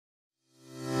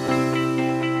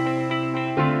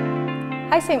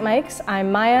Hi St. Mike's, I'm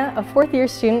Maya, a fourth-year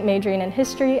student majoring in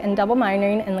history and double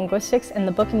minoring in linguistics in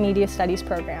the Book and Media Studies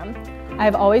program.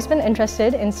 I've always been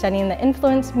interested in studying the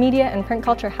influence media and print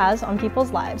culture has on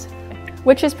people's lives,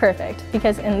 which is perfect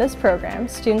because in this program,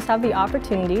 students have the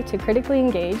opportunity to critically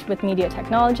engage with media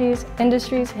technologies,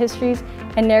 industries, histories,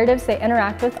 and narratives they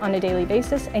interact with on a daily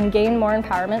basis and gain more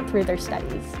empowerment through their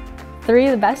studies. Three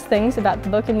of the best things about the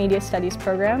Book and Media Studies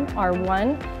program are: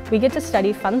 1, we get to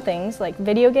study fun things like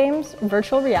video games,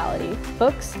 virtual reality,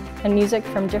 books, and music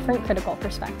from different critical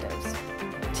perspectives.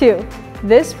 2,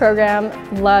 this program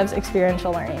loves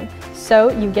experiential learning,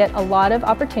 so you get a lot of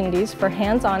opportunities for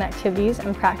hands-on activities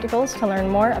and practicals to learn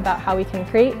more about how we can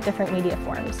create different media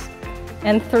forms.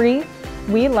 And 3,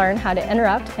 we learn how to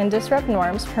interrupt and disrupt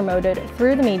norms promoted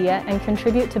through the media and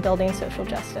contribute to building social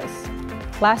justice.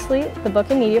 Lastly, the Book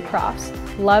and Media profs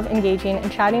love engaging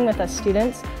and chatting with us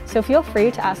students, so feel free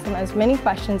to ask them as many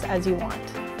questions as you want.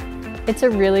 It's a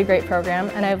really great program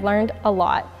and I've learned a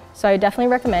lot, so I definitely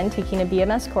recommend taking a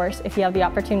BMS course if you have the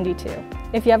opportunity to.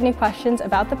 If you have any questions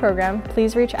about the program,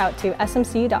 please reach out to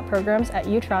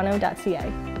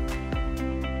smc.programs@utoronto.ca.